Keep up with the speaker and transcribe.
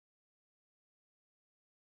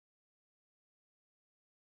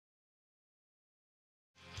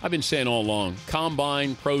I've been saying all along,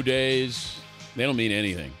 combine, pro days, they don't mean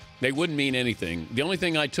anything. They wouldn't mean anything. The only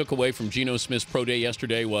thing I took away from Geno Smith's pro day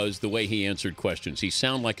yesterday was the way he answered questions. He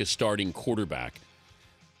sounded like a starting quarterback.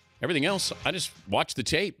 Everything else, I just watched the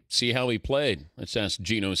tape, see how he played. Let's ask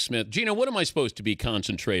Geno Smith. Geno, what am I supposed to be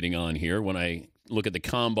concentrating on here when I look at the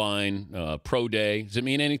combine, pro day? Does it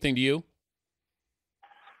mean anything to you?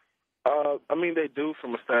 I mean, they do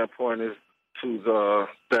from a standpoint is that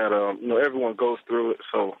everyone goes through it.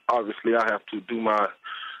 So obviously, I have to do my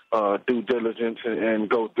due diligence and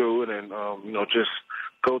go through it, and just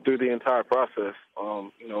go through the entire process.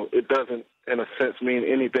 It doesn't, in a sense, mean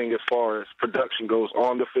anything as far as production goes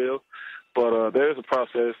on the field, but there is a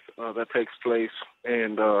process that takes place,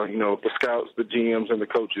 and the scouts, the GMs, and the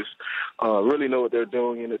coaches really know what they're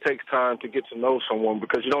doing, and it takes time to get to know someone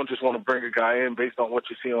because you don't just want to bring a guy in based on what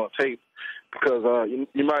you see on tape, because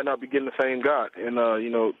you might not be getting the same guy,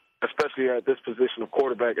 and especially at this position of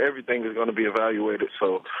quarterback, everything is going to be evaluated.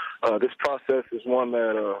 So this process is one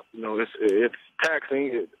that it's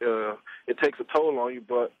taxing. It takes a toll on you,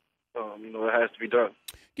 but it has to be done.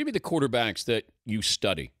 Give me the quarterbacks that you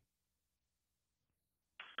study.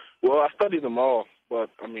 Well, I study them all,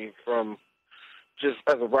 but I mean, from just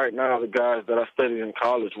as of right now, the guys that I studied in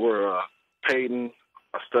college were Peyton.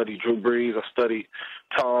 I studied Drew Brees. I studied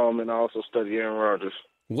Tom, and I also studied Aaron Rodgers.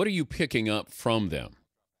 What are you picking up from them?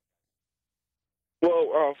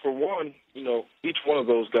 Well, for one, each one of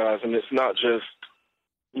those guys, and it's not just,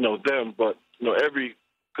 them, but, every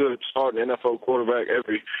good starting NFL quarterback,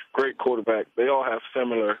 every great quarterback, they all have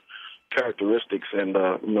similar characteristics. And,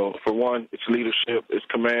 for one, it's leadership, it's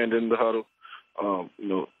command in the huddle,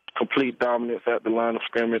 complete dominance at the line of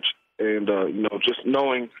scrimmage, and, just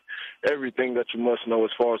knowing everything that you must know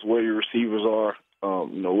as far as where your receivers are,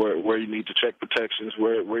 where you need to check protections,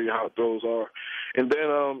 where your hot throws are. And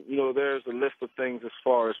then, there's a list of things as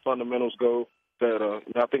far as fundamentals go that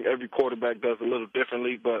I think every quarterback does a little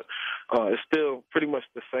differently, but it's still pretty much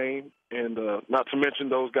the same. And not to mention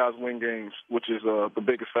those guys win games, which is the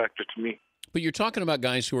biggest factor to me. But you're talking about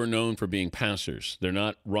guys who are known for being passers. They're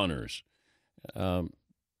not runners.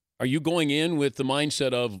 Are you going in with the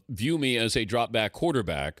mindset of view me as a drop-back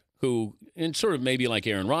quarterback who, and sort of maybe like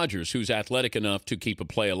Aaron Rodgers, who's athletic enough to keep a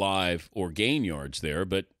play alive or gain yards there,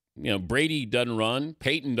 but Brady doesn't run,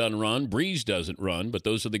 Peyton doesn't run, Breeze doesn't run, but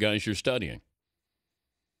those are the guys you're studying.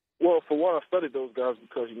 Well, for one, I studied those guys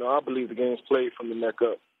because, I believe the game's played from the neck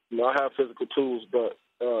up. I have physical tools, but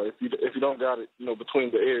if you don't got it,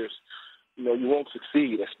 between the ears, you won't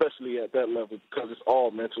succeed, especially at that level, because it's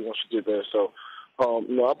all mental once you get there. So,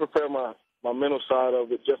 I prepare my mental side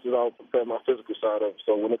of it just as I'll prepare my physical side of it.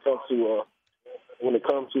 So when it comes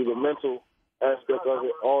to the mental aspect of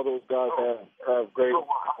it, all those guys have great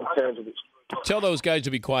intangibles. Tell those guys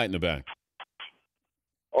to be quiet in the back.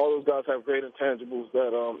 All those guys have great intangibles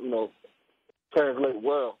that translate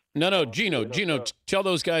well. No, Geno, tell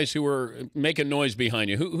those guys who are making noise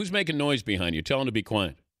behind you. Who's making noise behind you? Tell them to be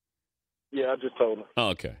quiet. Yeah, I just told them. Oh,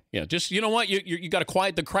 okay. Yeah, just, you know what? You got to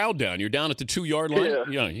quiet the crowd down. You're down at the 2-yard line.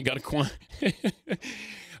 Yeah, you got to quiet.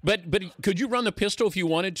 But could you run the pistol if you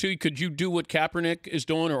wanted to? Could you do what Kaepernick is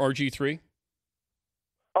doing or RG3?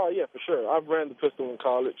 Oh, yeah, for sure. I've ran the pistol in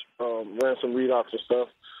college, ran some read-offs and stuff.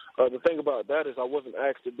 The thing about that is I wasn't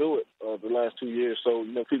asked to do it the last 2 years. So,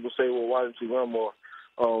 people say, well, why didn't you run more?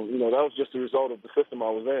 That was just the result of the system I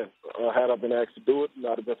was in. Had I been asked to do it,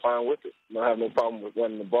 I'd have been fine with it. I have no problem with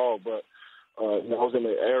running the ball. But I was in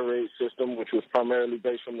the air raid system, which was primarily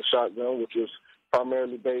based from the shotgun, which was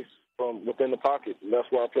primarily based from within the pocket. And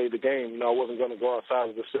that's where I played the game. I wasn't going to go outside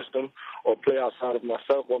of the system or play outside of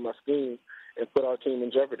myself or my scheme and put our team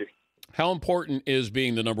in jeopardy. How important is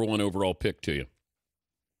being the number 1 overall pick to you?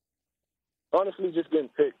 Honestly, just getting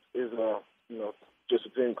picked is, just a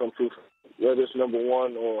dream come true. Whether it's number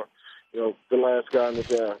 1 or, the last guy in the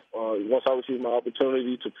draft. Once I receive my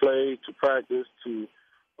opportunity to play, to practice, to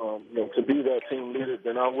be that team leader,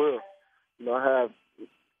 then I will. I have,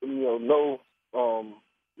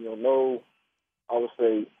 I would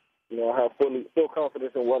say, I have full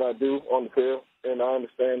confidence in what I do on the field, and I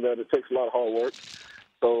understand that it takes a lot of hard work.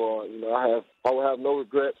 So, I will have no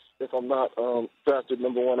regrets if I'm not drafted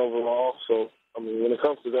number 1 overall. So, when it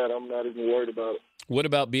comes to that, I'm not even worried about it. What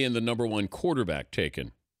about being the number 1 quarterback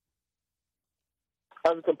taken?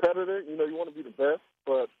 As a competitor, you want to be the best,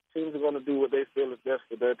 but teams are going to do what they feel is best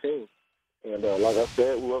for their team. And like I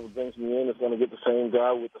said, whoever brings me in is going to get the same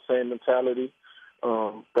guy with the same mentality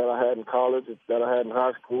that I had in college, that I had in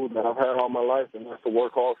high school, that I've had all my life, and that's to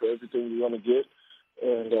work hard for everything you're going to get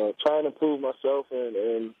and try and improve myself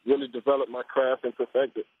and really develop my craft and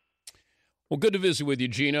perfect it. Well, good to visit with you,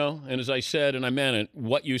 Geno. And as I said, and I meant it,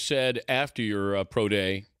 what you said after your pro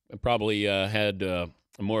day probably had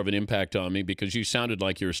more of an impact on me because you sounded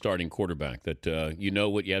like you're a starting quarterback, that you know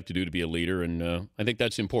what you have to do to be a leader. And I think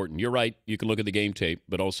that's important. You're right. You can look at the game tape,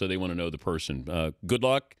 but also they want to know the person. Good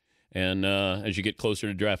luck, and as you get closer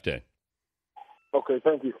to draft day. Okay,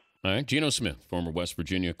 thank you. All right. Geno Smith, former West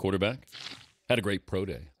Virginia quarterback. Had a great pro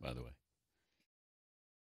day, by the way.